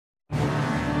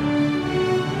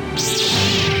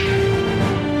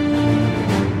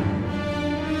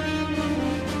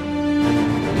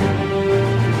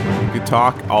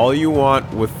talk all you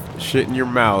want with shit in your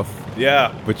mouth.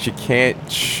 Yeah. But you can't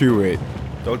chew it.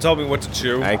 Don't tell me what to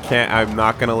chew. I can't. I'm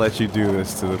not gonna let you do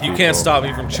this to the people. You can't stop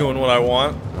me from chewing what I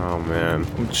want. Oh man.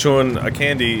 I'm chewing a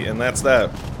candy, and that's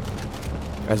that.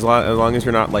 As long as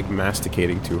you're not like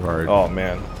masticating too hard. Oh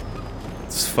man,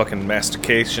 it's fucking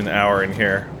mastication hour in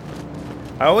here.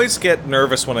 I always get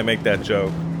nervous when I make that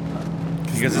joke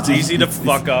because it's easy to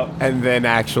fuck up. And then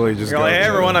actually just You're go like, hey to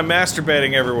everyone, I'm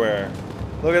masturbating everywhere.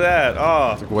 Look at that.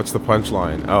 Oh. Like, what's the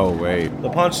punchline? Oh wait. The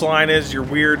punchline is your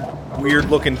weird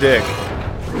looking dick.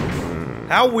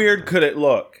 How weird could it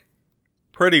look?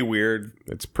 Pretty weird.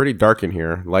 It's pretty dark in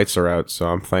here. Lights are out, so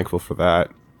I'm thankful for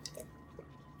that.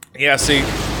 Yeah, see,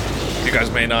 you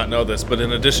guys may not know this, but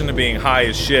in addition to being high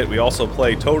as shit, we also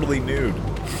play totally nude.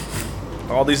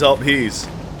 All these LPs.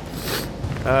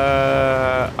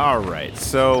 Alright,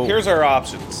 so... Here's our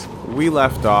options. We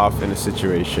left off in a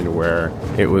situation where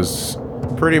it was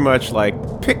pretty much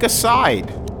like, pick a side.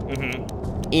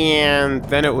 Mm-hmm. And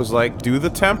then it was like, do the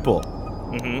temple.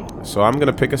 Mm-hmm. So I'm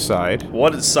gonna pick a side.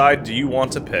 What side do you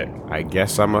want to pick? I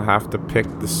guess I'm gonna have to pick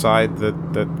the side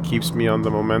that keeps me on the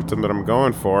momentum that I'm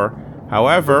going for.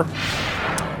 However,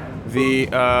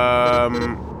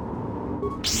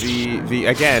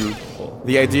 again,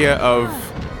 the idea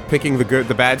of picking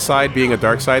the bad side being a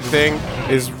dark side thing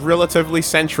is relatively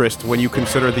centrist when you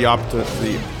consider the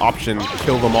option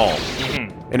kill them all.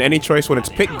 Mm-hmm. In any choice when it's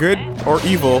pick good or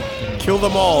evil, kill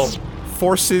them all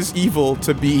forces evil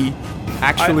to be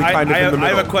actually kind of in the middle. I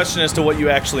have a question as to what you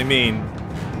actually mean,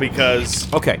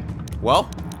 because... Okay, well...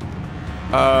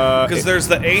 Because there's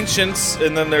the ancients,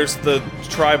 and then there's the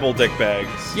tribal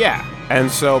dickbags. Yeah,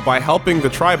 and so by helping the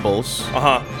tribals...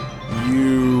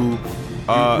 You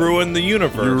ruin the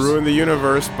universe. You ruin the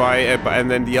universe and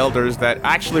then the elders that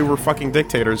actually were fucking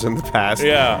dictators in the past.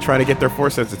 Yeah. Trying to get their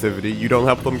force sensitivity. You don't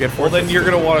help them get force Well, then you're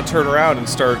gonna want to turn around and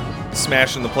start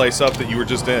smashing the place up that you were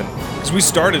just in. Because we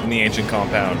started in the ancient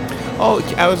compound. Oh,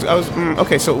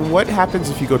 okay, so what happens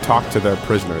if you go talk to the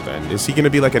prisoner then? Is he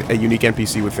gonna be like a unique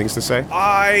NPC with things to say?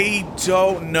 I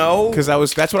don't know. Because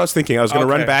that's what I was thinking. I was gonna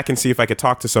run back and see if I could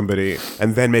talk to somebody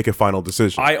and then make a final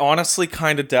decision. I honestly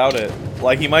kind of doubt it.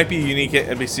 Like, he might be a unique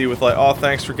NPC with like, oh,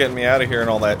 thanks for getting me out of here and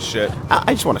all that shit.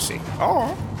 I just want to see.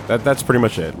 Oh. That's pretty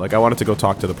much it. Like, I wanted to go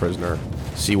talk to the prisoner,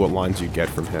 see what lines you get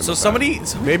from him. So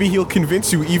maybe he'll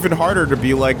convince you even harder to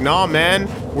be like, nah, man,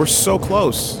 we're so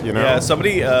close, you know? Yeah,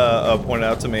 somebody pointed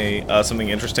out to me something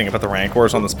interesting about the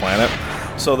Rancors on this planet.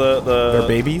 So They're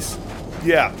babies?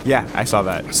 Yeah. Yeah, I saw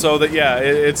that. So that, yeah,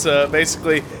 it's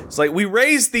basically, it's like, we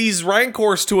raised these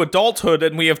Rancors to adulthood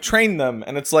and we have trained them,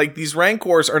 and it's like, these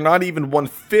Rancors are not even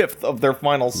 1/5 of their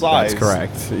final size. That's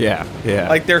correct. Yeah, yeah.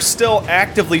 Like, they're still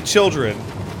actively children.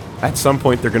 At some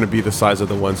point, they're going to be the size of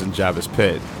the ones in Jabba's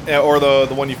pit. Or the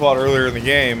one you fought earlier in the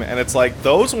game, and it's like,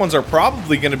 those ones are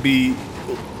probably going to be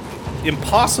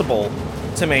impossible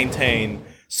to maintain.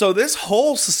 So this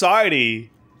whole society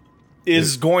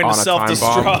is going to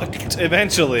self-destruct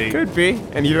eventually. Could be,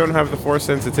 and you don't have the force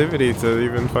sensitivity to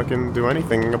even fucking do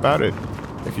anything about it.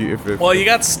 Well, you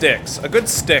got sticks. A good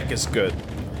stick is good.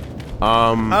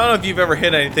 I don't know if you've ever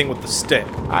hit anything with the stick.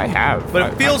 I have.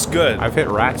 But it feels good. I've hit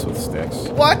rats with sticks.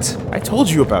 What? I told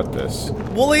you about this.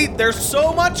 Wooly, there's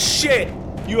so much shit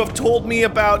you have told me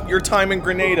about your time in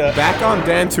Grenada. Back on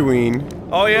Dantooine.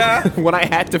 Oh, yeah? When I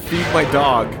had to feed my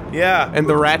dog. Yeah. And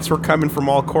the rats were coming from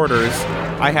all quarters,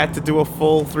 I had to do a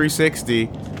full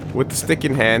 360 with the stick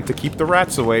in hand to keep the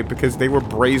rats away because they were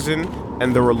brazen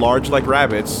and they were large like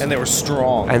rabbits. And they were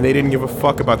strong. And they didn't give a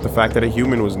fuck about the fact that a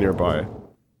human was nearby.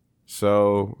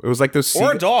 So it was like those.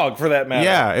 Or a dog, for that matter.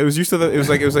 Yeah, it was used to the. It was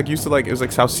like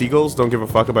how seagulls don't give a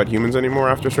fuck about humans anymore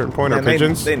after a certain point, or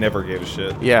pigeons. They never gave a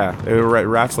shit. Yeah, they were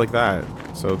rats like that.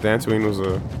 So Dantooine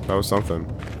was something.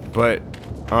 But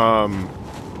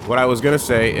what I was gonna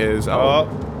say is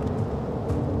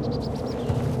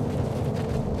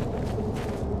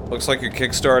looks like you're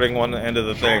kickstarting one end of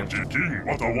the thing.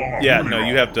 Yeah, no,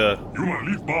 you have to.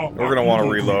 We're gonna want to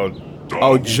reload.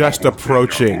 Oh, just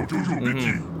approaching.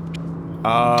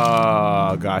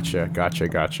 Gotcha.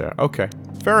 Okay,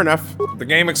 fair enough. The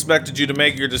game expected you to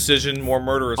make your decision more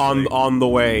murderously. On the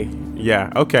way. Yeah,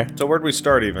 okay. So where'd we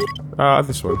start even?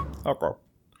 This one. Okay.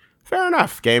 Fair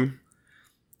enough, game.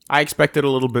 I expected a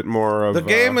little bit more of... The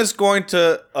game is going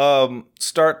to,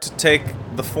 start to take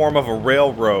the form of a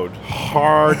railroad.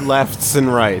 Hard lefts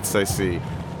and rights, I see.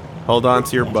 Hold on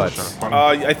to your butts.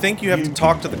 I think you have to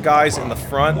talk to the guys in the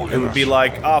front. It would be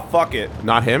like, ah, fuck it.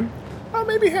 Not him? Oh,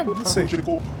 maybe him. Let's see.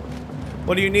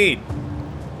 What do you need?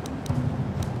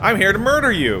 I'm here to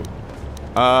murder you.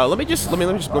 Let me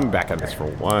back on this for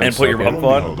one and put your bump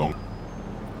on.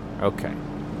 Okay.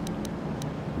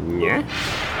 Yeah.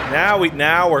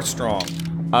 Now we're strong.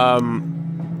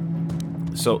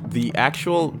 So the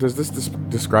actual does this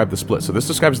describe the split? So this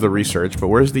describes the research, but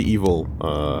where's the evil?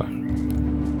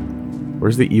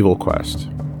 Where's the evil quest?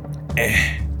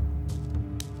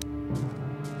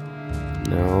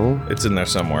 No, It's in there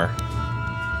somewhere.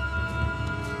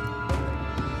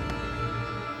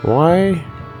 why?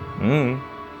 Mm.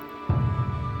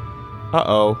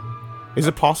 Uh-oh. Is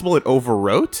it possible it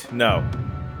overwrote? No.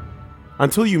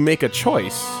 Until you make a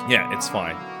choice. Yeah, it's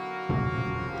fine.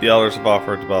 The elders have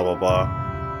offered blah blah blah.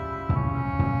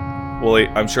 Well,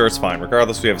 I'm sure it's fine.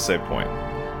 Regardless, we have a save point.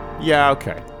 Yeah,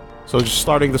 okay. So just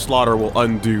starting the slaughter will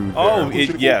undo their... Oh,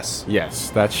 yes. Yes,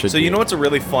 that should So be you know it. what's a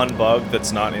really fun bug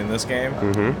that's not in this game?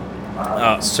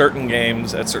 Mm-hmm. Certain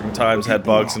games at certain times had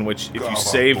bugs in which if you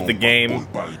saved the game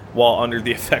while under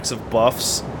the effects of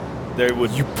buffs, they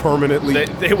would Permanently...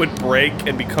 they would break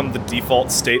and become the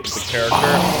default state of the character.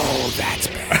 Oh, that's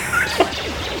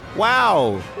bad.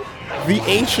 Wow! The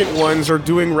ancient ones are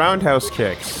doing roundhouse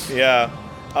kicks. Yeah.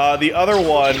 The other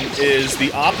one is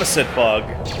the opposite bug,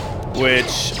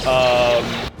 which,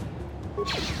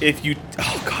 if you...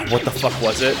 Oh god, what the fuck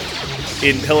was it?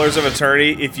 In Pillars of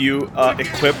Eternity, if you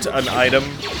equipped an item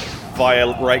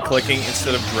via right-clicking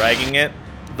instead of dragging it,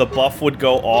 the buff would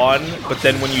go on, but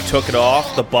then when you took it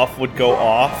off, the buff would go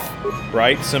off,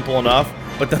 right? Simple enough.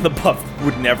 But then the buff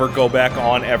would never go back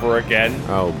on ever again.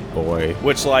 Oh boy.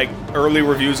 Which, like, early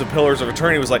reviews of Pillars of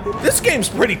Eternity was like, this game's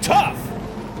pretty tough!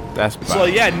 That's bad. So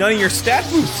yeah, none of your stat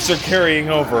boosts are carrying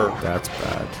over. That's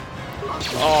bad.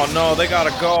 Oh no, they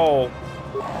gotta go.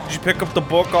 Did you pick up the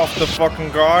book off the fucking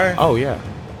guy? Oh, yeah.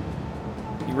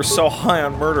 You were so high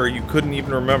on murder, you couldn't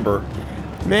even remember.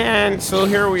 Man, so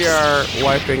here we are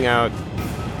wiping out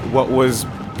what was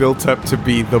built up to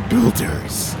be the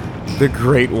builders. The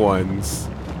great ones.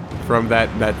 From that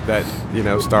you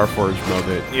know, Starforge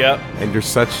moment. Yep. And you're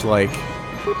such, like,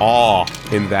 awe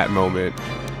in that moment.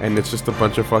 And it's just a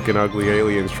bunch of fucking ugly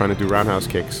aliens trying to do roundhouse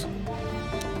kicks.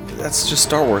 That's just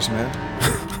Star Wars, man.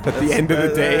 At the end of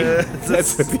the day,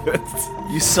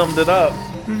 You summed it up.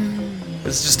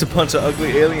 It's just a bunch of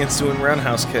ugly aliens doing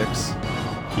roundhouse kicks.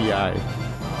 PI.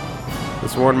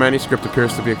 This worn manuscript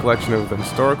appears to be a collection of the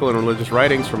historical and religious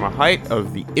writings from a height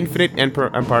of the infinite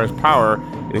empire's power.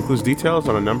 It includes details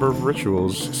on a number of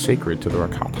rituals sacred to the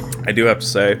Rakata. I do have to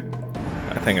say,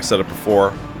 I think I said it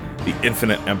before, the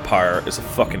Infinite Empire is a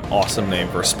fucking awesome name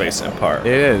for a space empire. It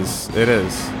is. It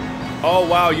is. Oh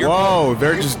wow, Whoa,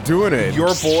 they're just doing it.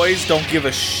 Your boys don't give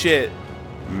a shit.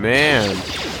 Man.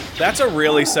 That's a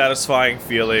really satisfying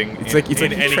feeling. It's like you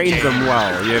trained them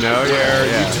well, you know? Where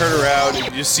Yeah. you turn around and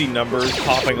you just see numbers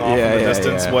popping off Yeah, in the yeah,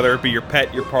 distance, yeah. whether it be your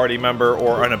pet, your party member,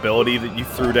 or an ability that you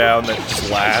threw down that just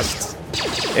lasts.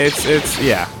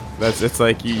 Yeah. It's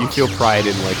like you feel pride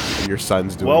in like your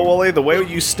sons doing. Well, Wooly, the way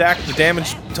you stack the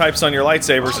damage types on your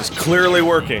lightsabers is clearly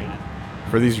working.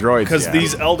 For these droids, Because yeah.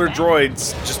 these elder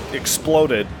droids just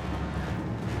exploded.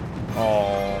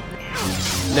 Oh.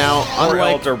 Now, Or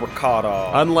unlike Elder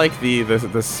Rakata.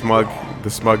 the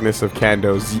smugness of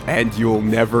Kando's, and you'll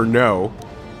never know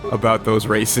about those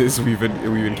races we've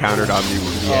encountered on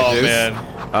the edges.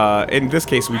 man. In this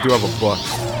case, we do have a book.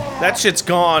 That shit's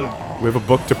gone. We have a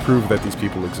book to prove that these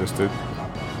people existed.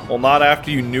 Well, not after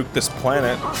you nuke this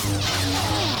planet.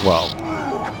 Well,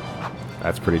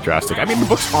 that's pretty drastic. I mean, the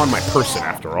book's on my person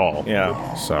after all.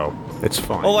 Yeah. So it's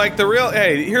fine. Well, like,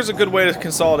 hey, here's a good way to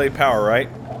consolidate power, right?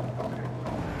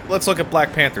 Let's look at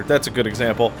Black Panther. That's a good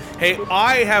example. Hey,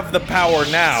 I have the power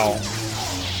now,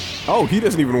 oh, he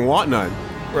doesn't even want none.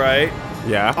 right?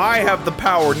 Yeah. I have the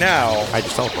power now. I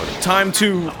just teleported. Time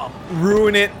to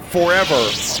ruin it forever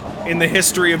in the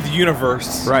history of the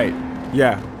universe. Right.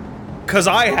 Yeah. Because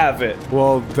I have it.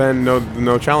 Well, then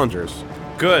no challengers.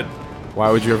 Good.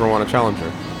 Why would you ever want a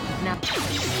challenger? No.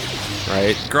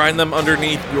 Right? Grind them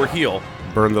underneath your heel.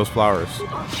 Burn those flowers.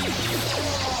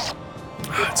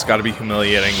 It's got to be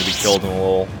humiliating to be killed in a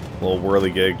little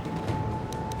whirligig.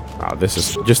 Wow, this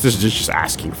is just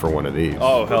asking for one of these.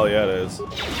 Oh hell yeah, it is.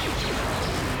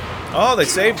 Oh, they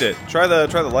saved it. Try the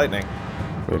lightning.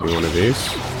 Maybe one of these.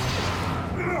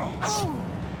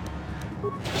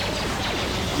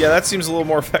 Yeah, that seems a little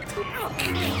more effective.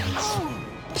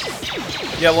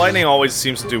 Yeah, lightning always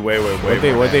seems to do way more What'd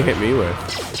they hit me with?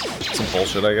 Some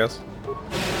bullshit, I guess.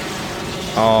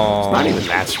 Oh. It's not even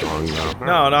that strong though.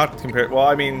 No, not compared. Well,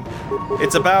 I mean,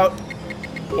 it's about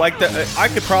like I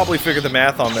could probably figure the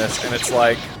math on this, and it's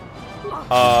like,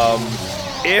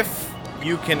 if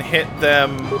you can hit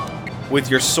them with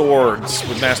your swords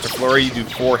with Master Flurry, you do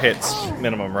 4 hits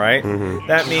minimum, right? Mm-hmm.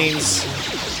 That means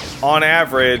on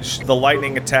average, the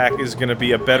lightning attack is going to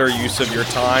be a better use of your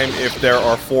time if there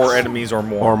are 4 enemies or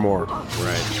more. Or more,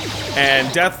 right.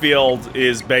 And Death Field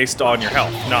is based on your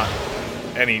health, not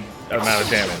any amount of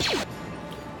damage.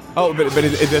 Oh, but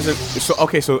it doesn't... So,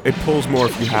 okay, so it pulls more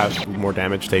if you have more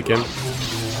damage taken?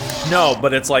 No,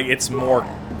 but it's like, it's more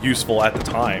useful at the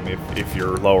time if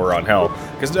you're lower on health.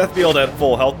 Because Death Field at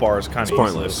full health bar is kind of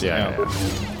pointless, yeah. You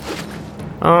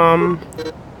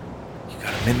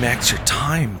gotta min-max your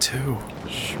time, too.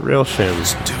 Real shim.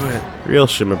 Just do it. Real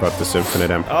shim about this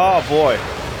Infinite Empire. Oh, boy.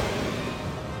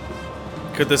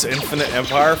 Could this Infinite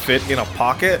Empire fit in a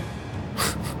pocket?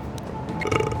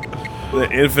 The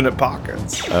infinite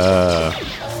pockets.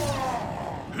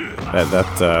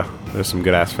 There's some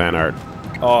good-ass fan art.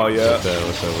 Oh, yeah.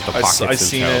 With the pockets. I've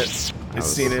seen it. I've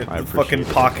seen it. The fucking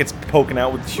pockets poking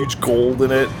out with huge gold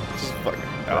in it.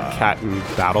 Cat and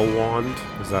Battle Wand.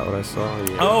 Is that what I saw?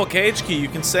 Yeah. Oh, cage key. You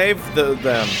can save them.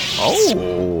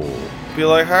 Oh. Be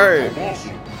like, hey,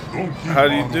 how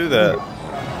do you do that?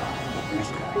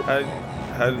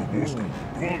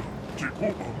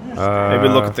 Maybe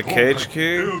look at the cage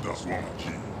key. I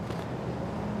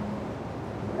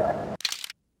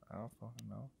don't fucking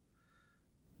know.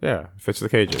 Yeah, fits the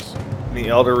cages. In the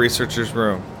Elder Researcher's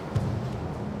room.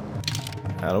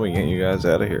 How do we get you guys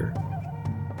out of here?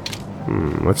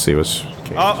 Let's see what's...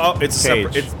 Cage. Oh, it's a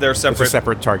separate... They're separate. It's a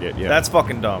separate target, yeah. That's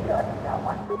fucking dumb.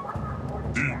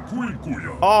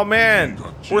 Oh man,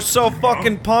 we're so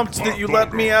fucking pumped that you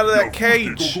let me out of that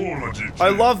cage. I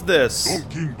love this.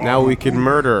 Now we can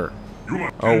murder.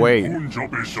 Oh wait.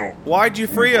 Why'd you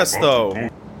free us though?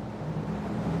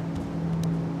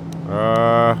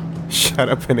 Shut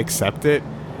up and accept it?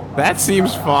 That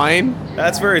seems fine.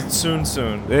 That's very soon.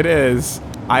 It is.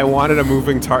 I wanted a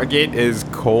moving target is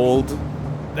cold.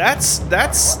 That's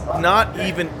not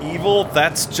even evil,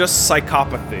 that's just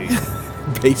psychopathy.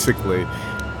 Basically.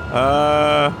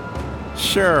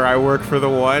 Sure, I work for the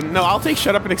one. No, I'll take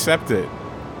shut up and accept it.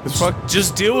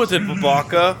 Just deal with it,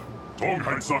 Babaka.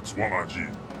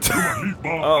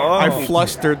 I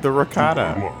flustered the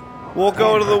ricotta. We'll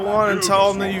go to the one and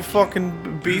tell him that you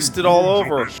fucking beasted all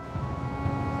over.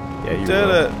 Yeah, you did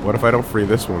will. it. What if I don't free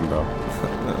this one, though?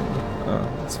 Oh,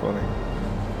 that's funny.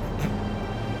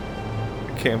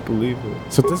 I can't believe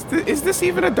it. So is this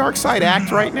even a dark side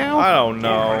act right now? I don't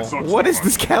know. What does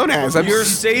this count as? You're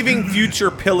saving future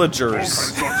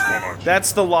pillagers.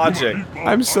 That's the logic.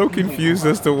 I'm so confused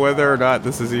as to whether or not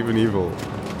this is even evil.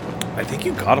 I think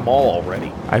you got them all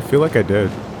already. I feel like I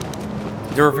did.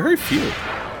 There are very few.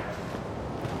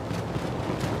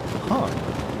 Huh.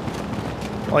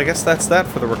 Well, I guess that's that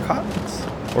for the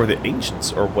Rakatans. Or the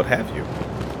Ancients, or what have you.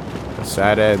 A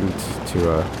sad end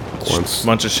to a once...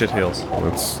 bunch of shithills.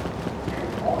 Once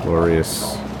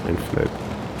glorious infinite.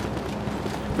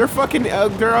 They're fucking...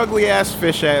 they're ugly-ass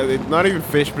fish. Not even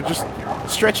fish, but just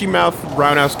stretchy mouth,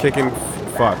 roundhouse kicking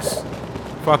fucks.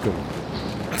 Fuck them.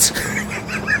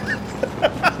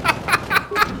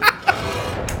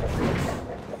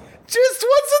 Just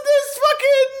wasn't this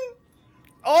fucking...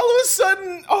 all of a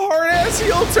sudden, a hard-ass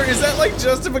heel turn? Is that like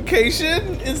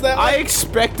justification? Is that like... I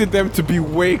expected them to be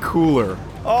way cooler.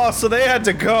 Oh, so they had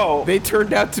to go. They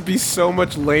turned out to be so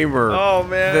much lamer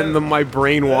than my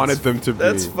brain wanted them to be.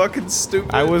 That's fucking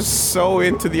stupid. I was so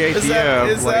into the idea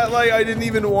Is that like I didn't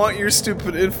even want your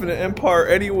stupid Infinite Empire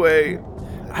anyway?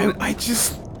 I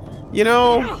just... You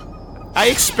know... I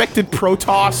expected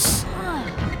Protoss,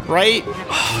 right?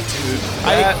 Oh, dude.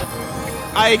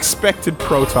 I expected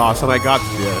Protoss, and I got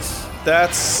this.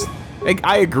 That's...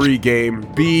 I agree, game.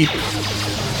 B.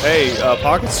 Hey,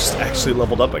 Pockets just actually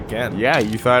leveled up again. Yeah,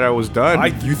 you thought I was done.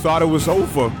 You thought it was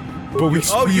over, but we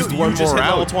squeezed one just more hit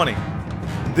level out. 20.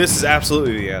 This is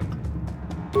absolutely the end.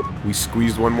 We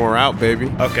squeezed one more out,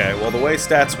 baby. Okay, well, the way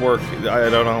stats work, I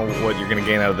don't know what you're gonna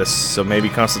gain out of this, so maybe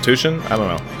Constitution? I don't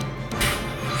know.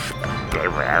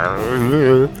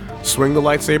 Swing the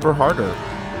lightsaber harder.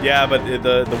 Yeah, but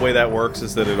the way that works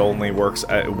is that it only works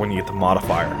when you get the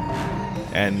modifier.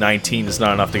 And 19 is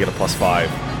not enough to get a +5.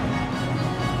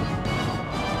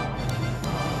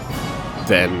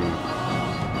 Then...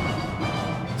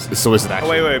 So is it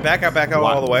actually... Oh, wait, back out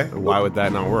all the way. Why would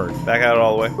that not work? Back out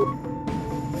all the way.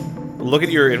 Look at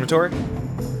your inventory.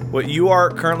 What you are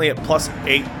currently at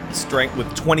 +8 strength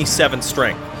with 27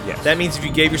 strength. Yes. That means if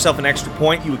you gave yourself an extra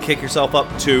point, you would kick yourself up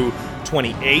to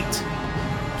 28.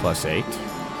 +8?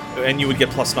 And you would get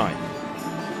 +9.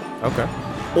 Okay.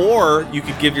 Or you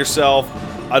could give yourself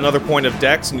another point of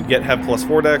dex and you have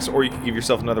 +4 dex, or you could give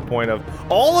yourself another point of...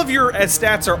 All of your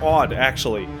stats are odd,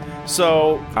 actually.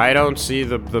 So I don't see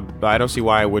I don't see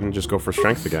why I wouldn't just go for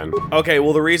strength again. okay,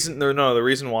 well the reason the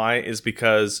reason why is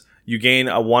because you gain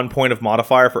a 1 point of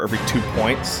modifier for every 2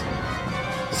 points.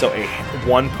 So a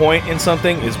 1 point in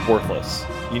something is worthless.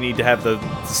 You need to have the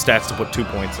stats to put 2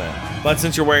 points in. But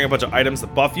since you're wearing a bunch of items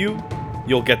that buff you,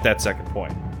 you'll get that second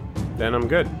point. Then I'm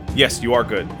good. Yes, you are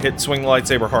good. Swing the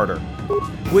lightsaber harder.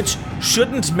 Which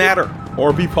shouldn't matter.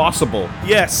 Or be possible.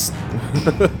 Yes.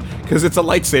 Because it's a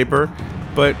lightsaber,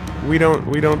 but we don't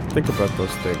think about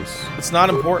those things. It's not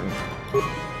important.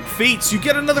 Feats, you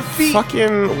get another feat.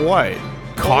 Fucking what?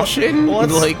 Caution? Well,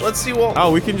 let's see what.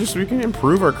 Oh, we can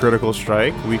improve our critical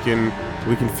strike. We can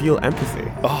feel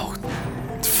empathy. Oh,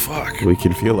 fuck. We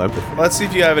can feel empathy. Let's see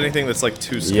if you have anything that's like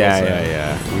 2 skills.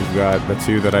 Yeah. We've got the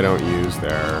 2 that I don't use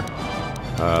there.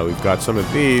 We've got some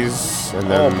of these,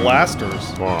 and then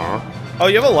blasters. Oh,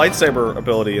 you have a lightsaber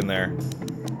ability in there.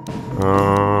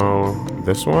 Oh,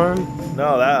 this one?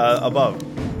 No, that above.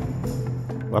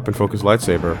 Weapon focus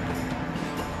lightsaber.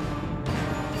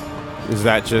 Is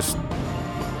that just?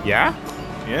 Yeah.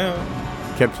 Yeah.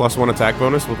 Get +1 attack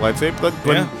bonus with lightsaber.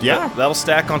 Yeah. That'll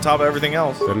stack on top of everything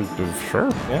else. Then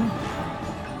sure. Yeah.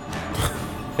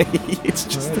 It's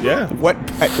just yeah. What?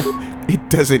 It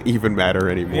doesn't even matter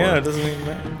anymore. Yeah, it doesn't even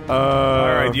matter.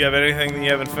 Alright, do you have anything that you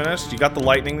haven't finished? You got the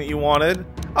lightning that you wanted?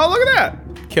 Oh, look at that!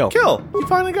 Kill. You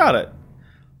finally got it.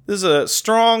 This is a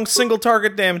strong single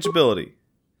target damage ability.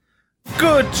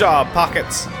 Good job,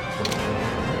 Pockets!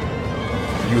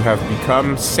 You have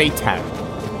become Satan.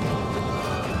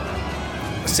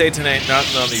 Satan ain't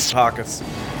nothing on these pockets.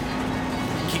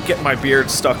 Keep getting my beard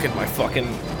stuck in my fucking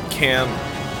can.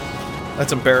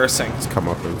 That's embarrassing. It's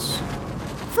comeuppance.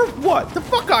 For what? The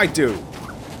fuck I do?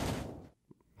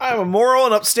 I'm a moral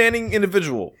and upstanding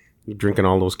individual. You're drinking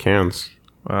all those cans.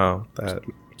 Wow, that...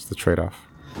 It's the trade-off.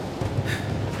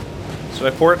 Should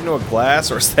I pour it into a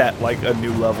glass, or is that like a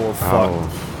new level of fuck?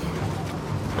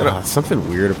 Something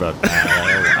weird about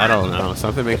that. I don't know.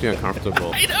 Something makes me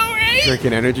uncomfortable. I know, right? Drink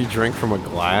an energy drink from a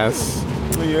glass.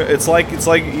 Yeah, it's like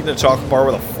eating a chocolate bar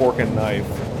with a fork and knife,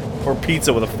 or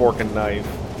pizza with a fork and knife.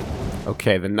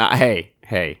 Okay,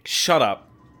 hey. Shut up.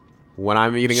 When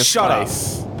I'm eating a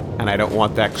slice, and I don't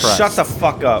want that crust. Shut the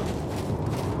fuck up.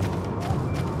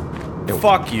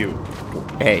 Fuck you.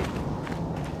 Hey.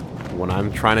 When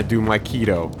I'm trying to do my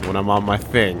keto, when I'm on my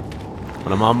thing,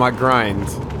 when I'm on my grind,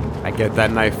 I get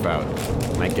that knife out,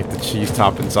 and I get the cheese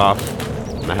toppings off,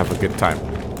 and I have a good time.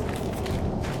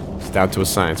 It's down to a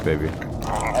science, baby.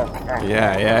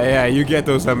 Yeah, you get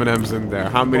those M&Ms in there.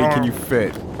 How many can you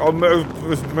fit? I'll make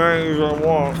as many as I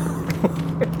want.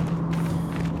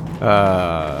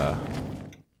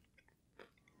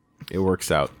 It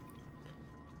works out.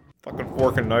 Fucking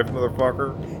fork and knife,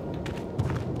 motherfucker.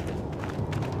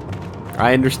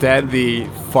 I understand the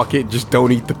fuck it, just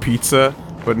don't eat the pizza,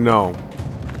 but no.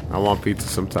 I want pizza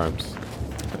sometimes.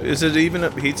 Is it even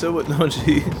a pizza with no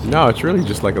cheese? No, it's really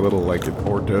just like a little, like, an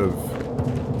hors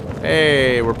d'oeuvre.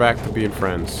 Hey, we're back to being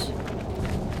friends.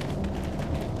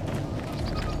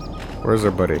 Where's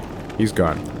our buddy? He's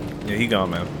gone. Yeah, he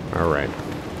gone, man. Alright.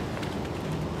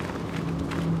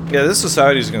 Yeah, this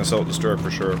society's gonna self-destruct for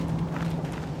sure.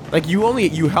 Like,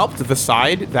 you helped the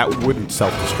side that wouldn't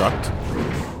self-destruct.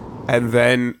 And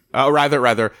then,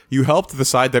 rather, you helped the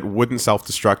side that wouldn't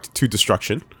self-destruct to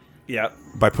destruction. Yeah.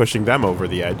 By pushing them over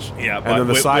the edge. Yeah, and then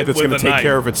the side that's going to take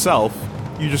care of itself,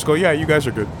 you just go, yeah, you guys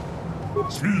are good.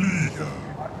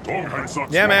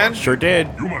 Yeah, man. Sure did.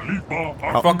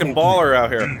 Fucking baller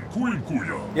out here.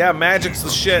 Yeah, magic's the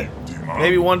shit.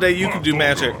 Maybe one day you could do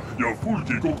magic.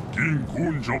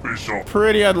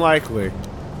 Pretty unlikely.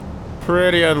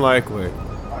 Pretty unlikely.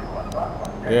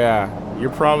 Yeah, you're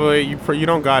probably you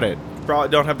don't got it. Probably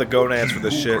don't have the gonads for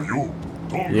this shit.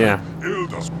 Yeah,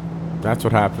 that's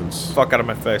what happens. Fuck out of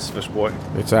my face, fish boy.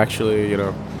 It's actually, you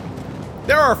know,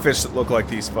 there are fish that look like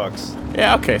these fucks.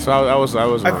 Yeah, okay, so I was.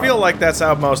 I feel like that's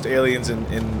how most aliens in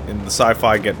the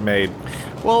sci-fi get made.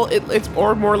 Well, it's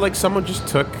or more like someone just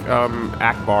took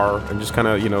Akbar and just kind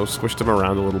of, you know, squished him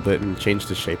around a little bit and changed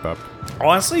his shape up.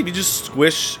 Honestly, if you just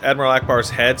squish Admiral Akbar's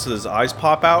head so his eyes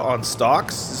pop out on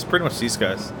stalks, it's pretty much these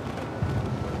guys.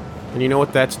 And you know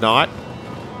what that's not?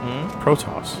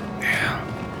 Protoss.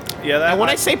 Yeah, that. And when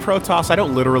I say Protoss, I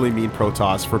don't literally mean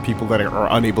Protoss for people that are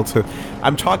unable to.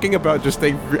 I'm talking about just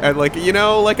like, you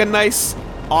know, like a nice,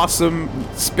 awesome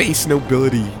space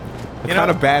nobility.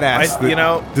 Kind of badass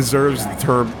that deserves the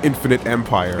term Infinite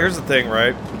Empire. Here's the thing,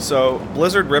 right? So,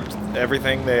 Blizzard ripped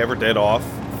everything they ever did off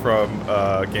from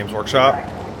Games Workshop,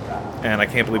 and I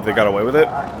can't believe they got away with it.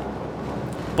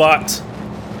 But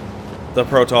the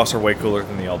Protoss are way cooler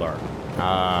than the Eldar.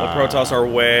 The Protoss are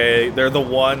they're the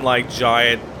one, like,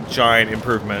 giant giant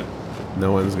improvement.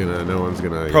 No one's gonna.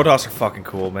 Protoss are fucking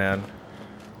cool, man.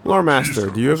 Lore Master,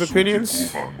 do you have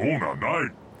opinions?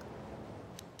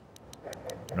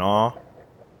 No.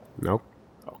 Nope.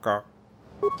 Okay.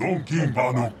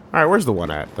 Alright, where's the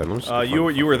one at then?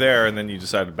 You were there, and then you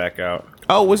decided to back out.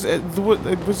 Oh, was he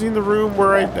in the room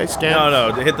where I scanned?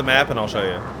 No, hit the map and I'll show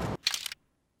you.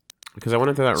 Because I went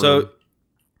into that room. So,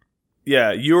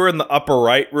 yeah, you were in the upper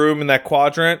right room in that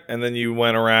quadrant, and then you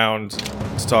went around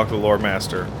to talk to the Lord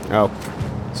Master. Oh.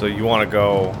 So you want to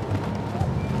go...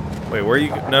 Wait, where are you...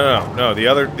 No, the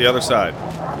other side.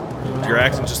 You're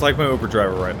acting just like my Uber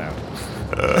driver right now.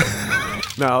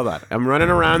 No, hold on. I'm running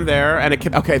around there, and it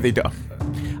can... Okay, they do.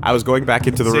 I was going back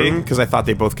into the room, because I thought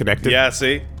they both connected. Yeah,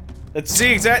 see?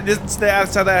 See, exactly.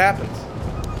 That's how that happens.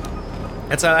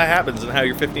 That's how that happens, and how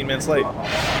you're 15 minutes late.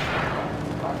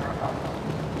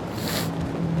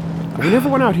 We never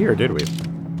went out here, did we?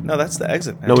 No, that's the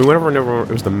exit. Man. No, we went over. It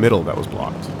was the middle that was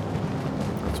blocked.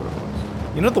 That's what it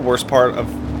was. You know what the worst part of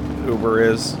Uber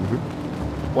is?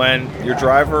 When your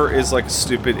driver is like a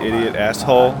stupid idiot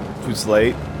asshole who's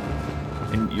late,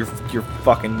 and you're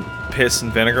fucking piss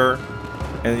and vinegar,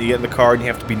 and you get in the car and you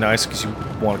have to be nice because you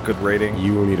want a good rating.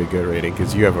 You will need a good rating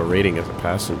because you have a rating as a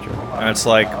passenger. And it's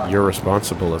like you're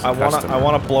responsible as a customer. I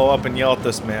want to blow up and yell at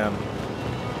this man.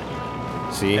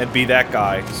 See? And be that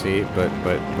guy. See, but...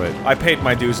 I paid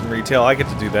my dues in retail, I get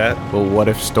to do that. Well, what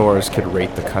if stores could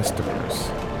rate the customers?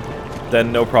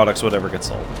 Then no products would ever get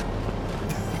sold.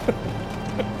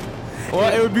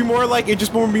 Well, it would be more like... It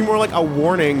would be more like a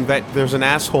warning that there's an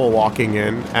asshole walking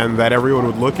in, and that everyone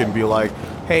would look and be like,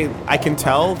 hey, I can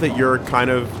tell that you're kind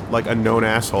of like a known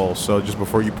asshole, so just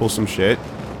before you pull some shit,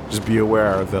 just be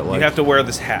aware that, like... You have to wear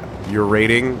this hat. Your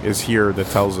rating is here that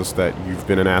tells us that you've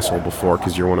been an asshole before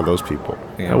because you're one of those people.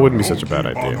 Yeah. That wouldn't be such a bad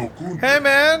idea. Hey,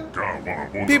 man!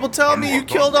 People tell me you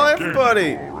killed everybody!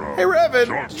 Hey,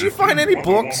 Revan, did you find any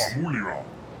books?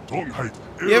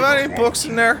 You have any books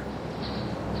in there?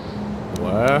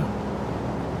 What?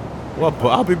 Well,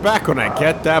 I'll be back when I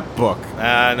get that book.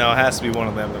 No, it has to be one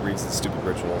of them that reads the stupid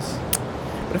rituals.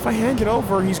 But if I hand it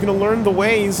over, he's gonna learn the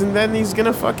ways, and then he's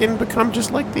gonna fucking become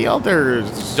just like the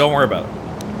others. Don't worry about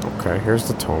it. Okay, here's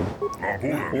the tome.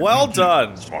 Well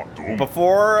done.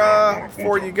 Before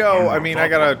you go, I mean, I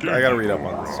gotta read up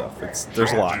on this stuff.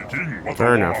 There's a lot.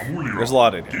 Fair enough. There's a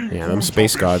lot in here. Yeah, them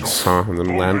space gods, huh? And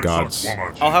them land gods.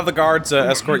 I'll have the guards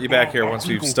escort you back here once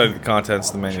we've studied the contents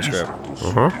of the manuscript.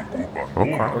 Okay. We're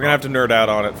gonna have to nerd out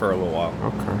on it for a little while.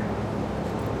 Okay.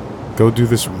 Go do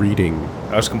this reading.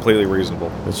 That was completely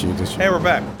reasonable. That's you. Hey, we're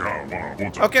back.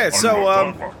 Okay,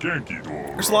 so,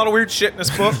 there's a lot of weird shit in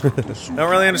this book. I don't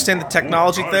really understand the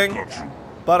technology thing,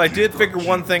 but I did figure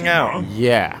one thing out.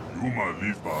 Yeah.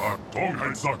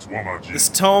 This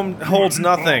tome holds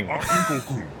nothing.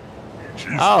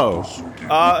 Oh.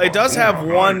 It does have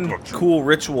one cool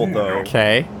ritual, though.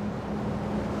 Okay.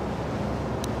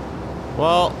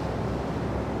 Well,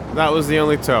 that was the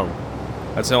only tome.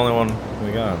 That's the only one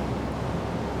we got.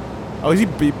 Oh, is he?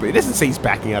 It doesn't say he's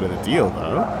backing out of the deal,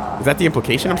 though. Is that the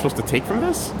implication I'm supposed to take from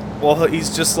this? Well, he's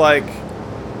just like,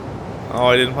 oh,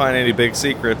 I didn't find any big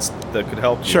secrets that could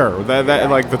help you. Sure,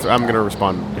 I'm gonna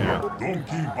respond. Yeah.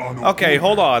 Okay,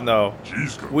 hold on, though.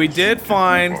 We did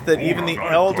find that even the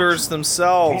elders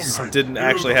themselves didn't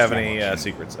actually have any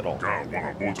secrets at all.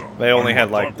 They only had,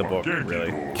 like, the book,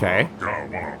 really. Okay.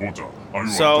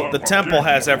 So, the temple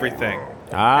has everything.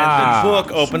 Ah. And the book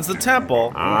opens the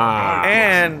temple. Ah.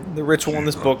 And the ritual in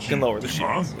this book can lower the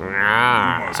shields.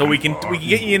 Ah. So we can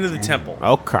get you into the temple.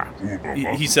 Okay.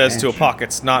 He says to a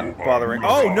pockets, not bothering.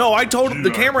 Oh no! I told him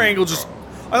the camera angle just.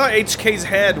 I thought HK's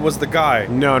head was the guy.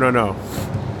 No.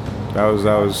 That was.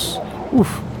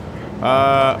 Oof.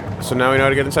 So now we know how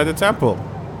to get inside the temple.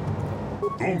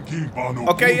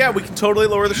 Okay, yeah, we can totally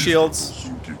lower the shields,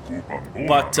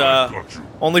 but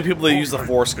only people that use the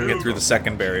Force can get through the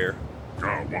second barrier.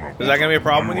 Is that gonna be a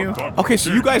problem with you? Okay,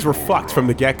 so you guys were fucked from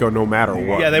the get-go no matter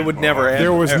what. Yeah, they would never.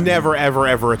 There was never,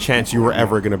 ever a chance you were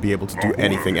ever gonna be able to do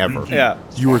anything ever. Yeah.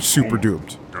 You were super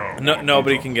doomed. No,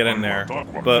 nobody can get in there,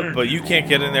 but you can't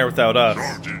get in there without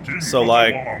us. So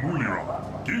like,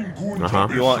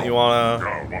 you wanna?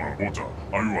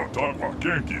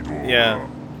 Yeah.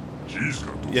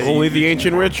 Only the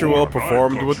ancient ritual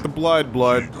performed with the blood.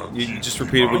 You just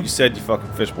repeated what you said, you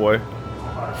fucking fish boy.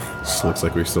 This looks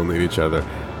like we still need each other.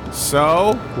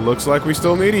 So, looks like we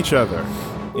still need each other.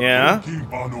 Yeah?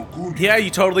 Yeah, you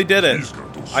totally did it.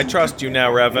 I trust you now,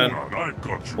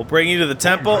 Revan. We'll bring you to the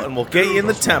temple, and we'll get you in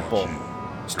the temple.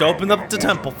 Just open up the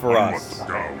temple for us.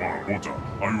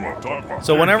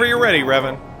 So whenever you're ready,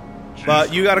 Revan.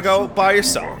 But you gotta go by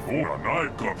yourself.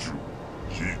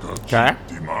 Okay.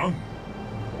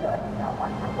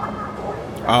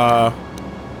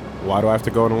 Why do I have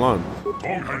to go in alone?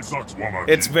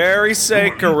 It's very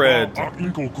sacred.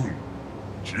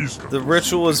 The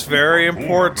ritual is very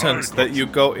important that you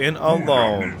go in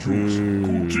alone.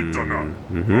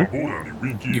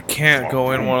 You can't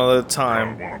go in one at a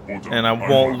time, and I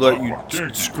won't let you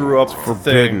screw up the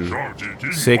thing.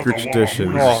 Forbidden. Sacred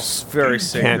traditions. Oh, it's very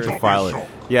sacred. Can't defile it.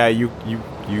 Yeah, you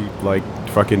like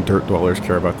fucking dirt dwellers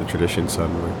care about the tradition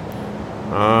suddenly.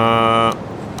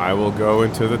 I will go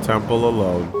into the temple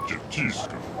alone.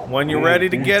 When you're ready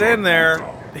to get in there,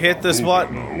 hit this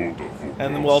button,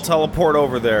 and then we'll teleport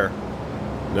over there.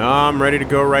 No, I'm ready to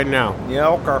go right now. Yeah,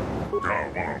 okay.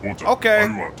 Okay.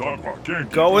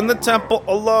 Go in the temple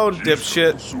alone,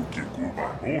 dipshit.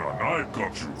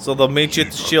 So they'll meet you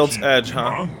at the shield's edge,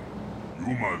 huh?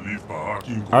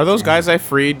 Are those guys I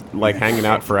freed, like, hanging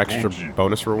out for extra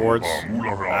bonus rewards?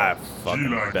 I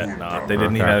fucking bet not. They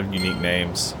didn't even have unique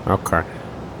names. Okay.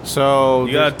 So...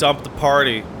 You gotta dump the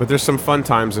party. But there's some fun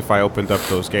times if I opened up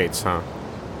those gates, huh?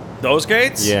 Those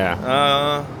gates?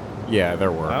 Yeah. Yeah,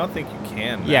 there were. I don't think you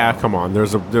can. Yeah, come on. There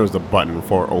was a button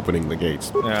for opening the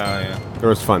gates. Yeah. There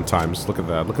was fun times. Look at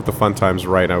that. Look at the fun times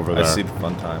right over there. I see the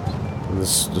fun times. And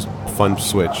this just fun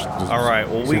switch. All right.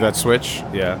 Well, see that switch?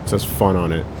 Yeah. It says fun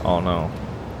on it. Oh no.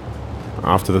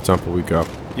 Off to the temple we go.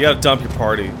 You gotta dump your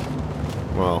party.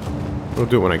 Well, we'll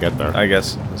do it when I get there. I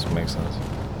guess this makes sense.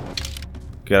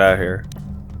 Get out of here.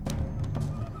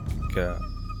 Get out.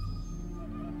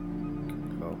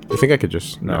 Go. You think I could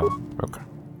just... No. Okay.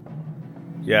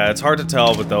 Yeah, it's hard to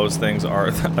tell, but those things are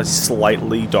a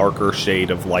slightly darker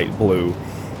shade of light blue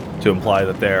to imply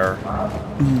that they're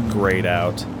grayed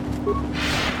out.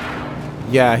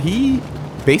 Yeah, he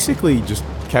basically just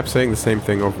kept saying the same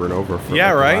thing over and over for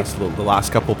the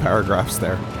last couple paragraphs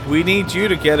there. We need you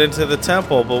to get into the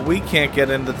temple, but we can't get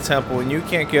into the temple, and you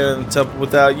can't get into the temple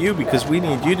without you because we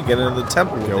need you to get into the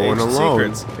temple with Going the ancient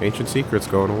alone. secrets. Ancient secrets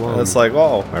going alone. It's like,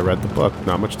 oh, I read the book.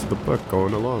 Not much to the book.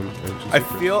 Going alone. I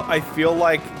feel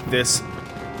like this.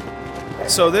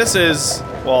 So this is,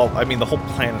 well, I mean, the whole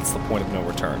planet's the point of no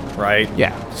return, right?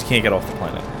 Yeah. Just can't get off the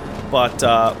planet. But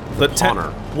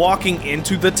KOTOR. Walking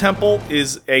into the temple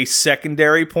is a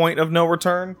secondary point of no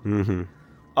return. Mm-hmm.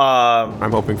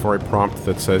 I'm hoping for a prompt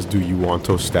that says, "Do you want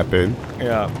to step in?"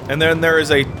 Yeah, and then there is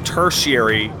a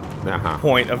tertiary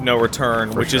point of no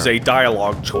return, which is a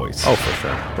dialogue choice. Oh, for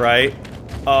sure. Right?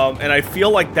 And I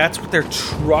feel like that's what they're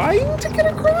trying to get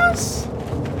across.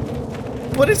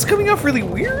 But it's coming off really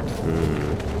weird.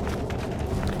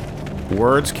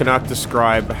 Words cannot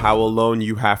describe how alone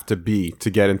you have to be to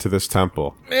get into this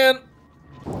temple. Man,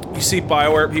 you see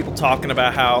BioWare people talking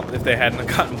about how if they hadn't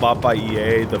gotten bought by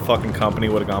EA, the fucking company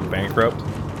would have gone bankrupt.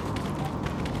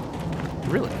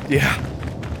 Really?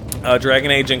 Yeah.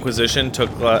 Dragon Age Inquisition took,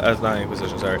 not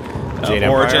Inquisition, sorry.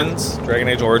 Origins. Dragon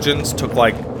Age Origins took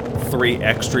like 3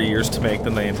 extra years to make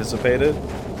than they anticipated.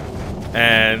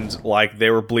 And, like, they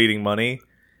were bleeding money.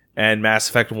 And Mass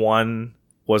Effect 1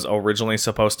 was originally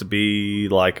supposed to be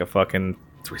like a fucking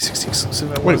 360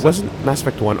 exclusive. Wait, wasn't Mass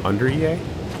Effect 1 under EA?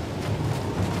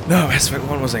 No, Mass Effect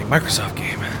 1 was a Microsoft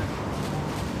game.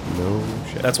 No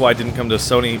shit. That's why it didn't come to a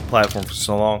Sony platform for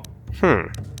so long.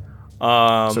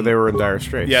 So they were in dire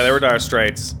straits. Yeah, they were dire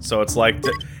straits. So it's like,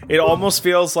 it almost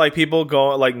feels like people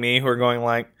go like me who are going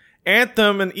like,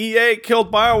 Anthem and EA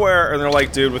killed BioWare, and they're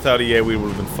like, dude, without EA we would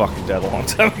have been fucking dead a long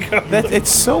time ago.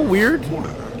 It's so weird.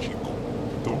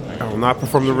 I will not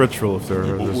perform the ritual if there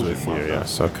is with you.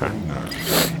 Yes, okay.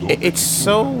 It's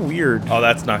so weird. Oh,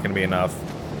 that's not going to be enough.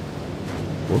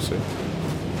 We'll see.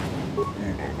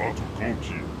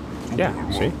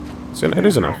 Yeah, see? It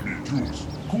is enough.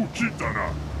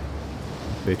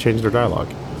 They changed their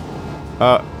dialogue.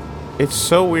 It's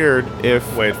so weird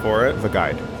if... Wait for it. The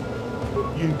guide.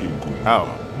 Oh.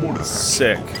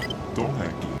 Sick.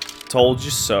 Told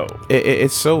you so.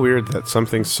 It's so weird that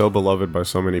something so beloved by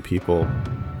so many people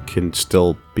can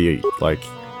still be, like,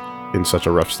 in such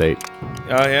a rough state.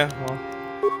 Oh, yeah,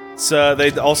 well... So,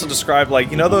 they also describe, like,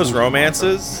 you know those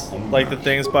romances? Like, the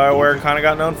things BioWare kind of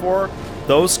got known for?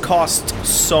 Those cost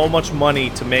so much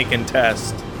money to make and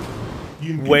test.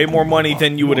 Way more money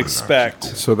than you would expect.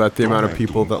 So that the amount of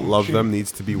people that love them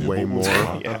needs to be way more?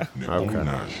 Yeah.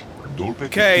 Okay.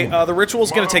 Okay, the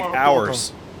ritual's gonna take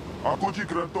hours.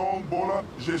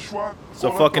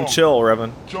 So fucking chill,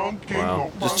 Revan. Wow.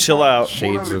 Just chill out.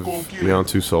 Shades of Beyond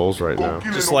Two Souls right now.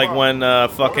 Just like when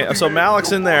fucking... So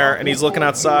Malik's in there, and he's looking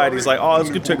outside. He's like, oh,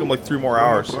 this could take him like 3 more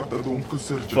hours.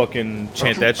 Fucking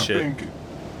chant that shit.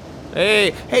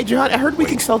 Hey, Johnny, I heard we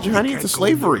can sell Johnny into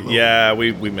slavery. Yeah,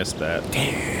 we missed that.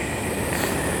 Damn,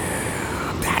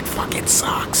 that fucking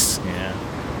sucks.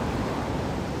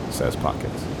 Yeah. Says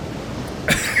Pockets.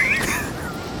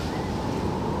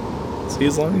 See,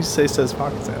 as long as you say says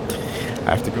pockets out.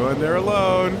 I have to go in there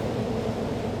alone.